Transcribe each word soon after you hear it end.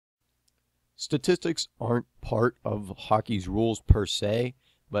Statistics aren't part of hockey's rules per se,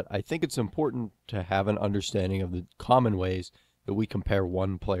 but I think it's important to have an understanding of the common ways that we compare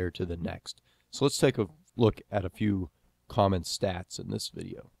one player to the next. So let's take a look at a few common stats in this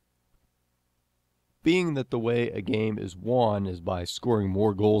video. Being that the way a game is won is by scoring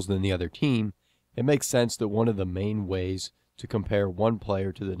more goals than the other team, it makes sense that one of the main ways to compare one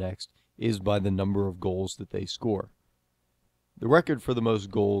player to the next is by the number of goals that they score. The record for the most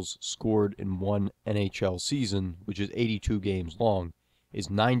goals scored in one NHL season, which is 82 games long,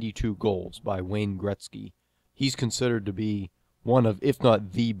 is 92 goals by Wayne Gretzky. He's considered to be one of, if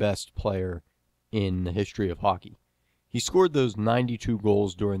not the best player in the history of hockey. He scored those 92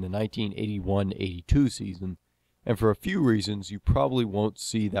 goals during the 1981-82 season, and for a few reasons, you probably won't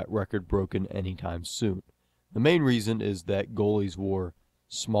see that record broken anytime soon. The main reason is that goalies wore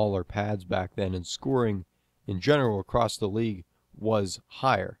smaller pads back then, and scoring in general across the league was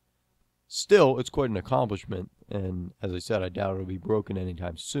higher. Still, it's quite an accomplishment, and as I said, I doubt it'll be broken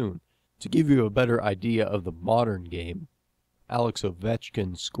anytime soon. To give you a better idea of the modern game, Alex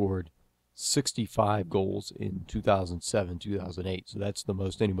Ovechkin scored 65 goals in 2007-2008, so that's the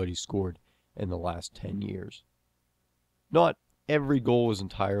most anybody scored in the last 10 years. Not every goal is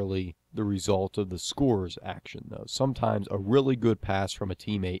entirely the result of the scorer's action, though. Sometimes a really good pass from a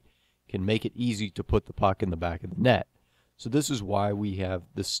teammate can make it easy to put the puck in the back of the net. So this is why we have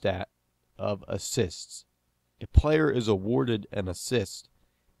the stat of assists. A player is awarded an assist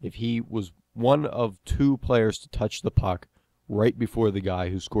if he was one of two players to touch the puck right before the guy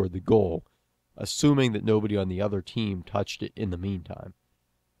who scored the goal, assuming that nobody on the other team touched it in the meantime.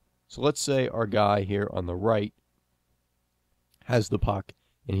 So let's say our guy here on the right has the puck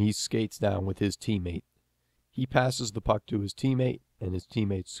and he skates down with his teammate. He passes the puck to his teammate and his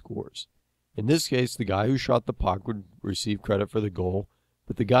teammate scores. In this case, the guy who shot the puck would receive credit for the goal,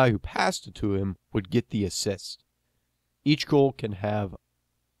 but the guy who passed it to him would get the assist. Each goal can have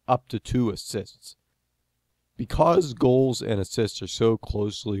up to 2 assists. Because goals and assists are so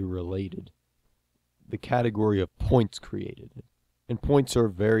closely related, the category of points created. And points are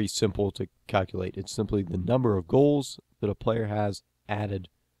very simple to calculate. It's simply the number of goals that a player has added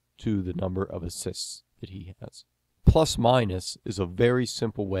to the number of assists that he has. Plus minus is a very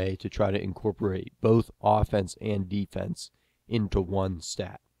simple way to try to incorporate both offense and defense into one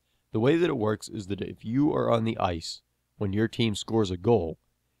stat. The way that it works is that if you are on the ice when your team scores a goal,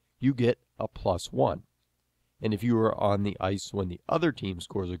 you get a +1. And if you are on the ice when the other team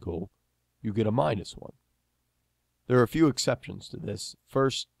scores a goal, you get a -1. There are a few exceptions to this.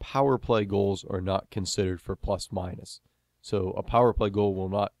 First, power play goals are not considered for plus minus. So a power play goal will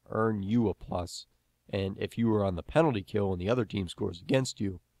not earn you a plus, and if you are on the penalty kill and the other team scores against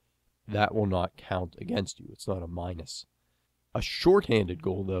you, that will not count against you. It's not a minus. A shorthanded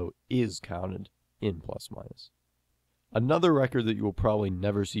goal, though, is counted in plus minus. Another record that you will probably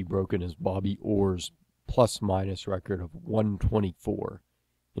never see broken is Bobby Orr's plus minus record of 124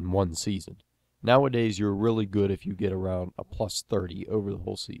 in one season. Nowadays, you're really good if you get around a +30 over the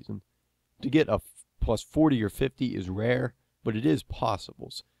whole season. To get a +40 or 50 is rare, but it is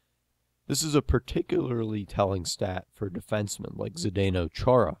possible. This is a particularly telling stat for defensemen like Zdeno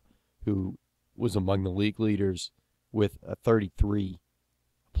Chara, who was among the league leaders with a +33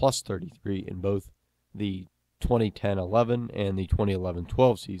 in both the 2010-11 and the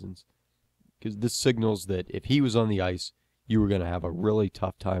 2011-12 seasons. Because this signals that if he was on the ice, you were going to have a really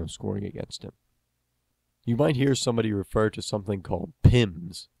tough time scoring against him. You might hear somebody refer to something called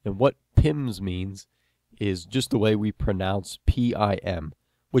PIMS, and what PIMS means is just the way we pronounce PIM,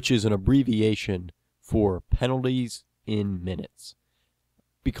 which is an abbreviation for penalties in minutes.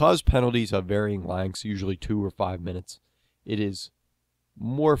 Because penalties have varying lengths, usually 2 or 5 minutes, it is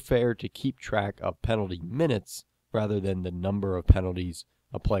more fair to keep track of penalty minutes rather than the number of penalties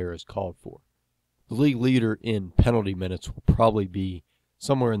a player is called for. The league leader in penalty minutes will probably be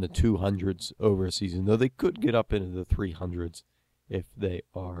somewhere in the 200s over a season, though they could get up into the 300s if they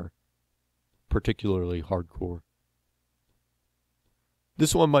are particularly hardcore.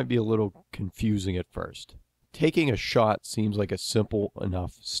 This one might be a little confusing at first. Taking a shot seems like a simple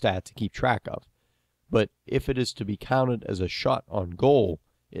enough stat to keep track of, but if it is to be counted as a shot on goal,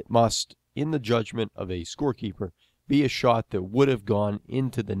 it must, in the judgment of a scorekeeper, be a shot that would have gone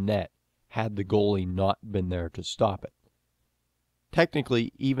into the net had the goalie not been there to stop it.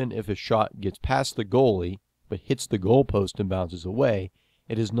 Technically, even if a shot gets past the goalie but hits the goalpost and bounces away,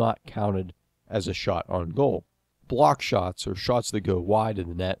 it is not counted as a shot on goal. Block shots, or shots that go wide of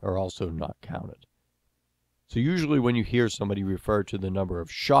the net, are also not counted. So usually when you hear somebody refer to the number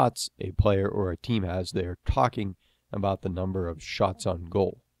of shots a player or a team has, they are talking about the number of shots on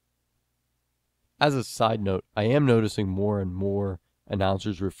goal. As a side note, I am noticing more and more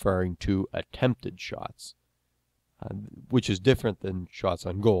announcers referring to attempted shots, which is different than shots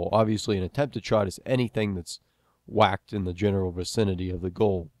on goal. Obviously, an attempted shot is anything that's whacked in the general vicinity of the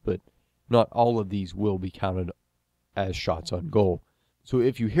goal, but not all of these will be counted as shots on goal. So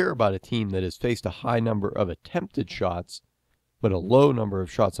if you hear about a team that has faced a high number of attempted shots, but a low number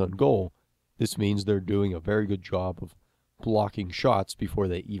of shots on goal, this means they're doing a very good job of blocking shots before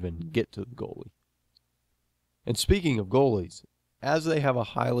they even get to the goalie. And speaking of goalies, as they have a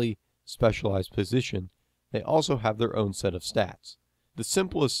highly specialized position, they also have their own set of stats. The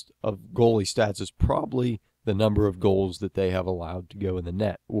simplest of goalie stats is probably the number of goals that they have allowed to go in the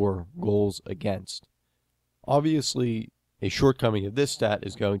net, or goals against. Obviously, a shortcoming of this stat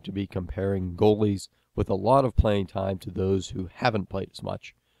is going to be comparing goalies with a lot of playing time to those who haven't played as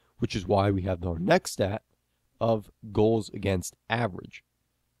much, which is why we have our next stat of goals against average.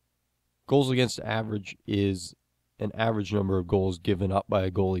 Goals against average is an average number of goals given up by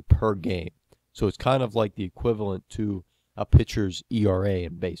a goalie per game. So it's kind of like the equivalent to a pitcher's ERA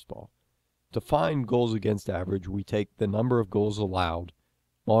in baseball. To find goals against average, we take the number of goals allowed,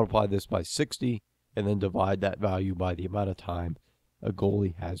 multiply this by 60, and then divide that value by the amount of time a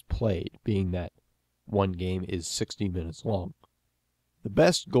goalie has played, being that one game is 60 minutes long. The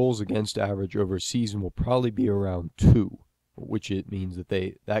best goals against average over a season will probably be around 2, which it means that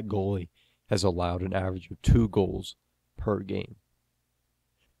that goalie has allowed an average of 2 goals per game.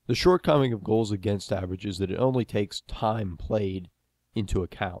 The shortcoming of goals against average is that it only takes time played into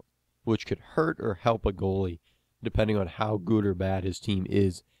account, which could hurt or help a goalie depending on how good or bad his team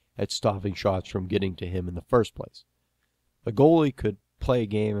is at stopping shots from getting to him in the first place. A goalie could play a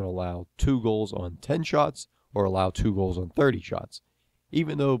game and allow 2 goals on 10 shots or allow 2 goals on 30 shots.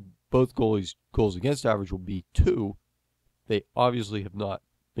 Even though both goalies' goals against average will be 2, they obviously have not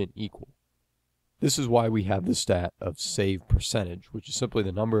been equal. This is why we have the stat of save percentage, which is simply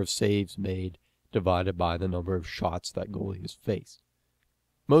the number of saves made divided by the number of shots that goalie has faced.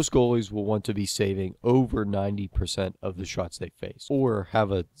 Most goalies will want to be saving over 90% of the shots they face, or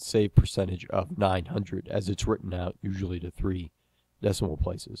have a save percentage of 900, as it's written out usually to 3 decimal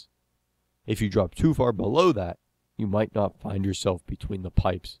places. If you drop too far below that, you might not find yourself between the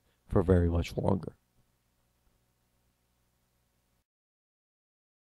pipes for very much longer.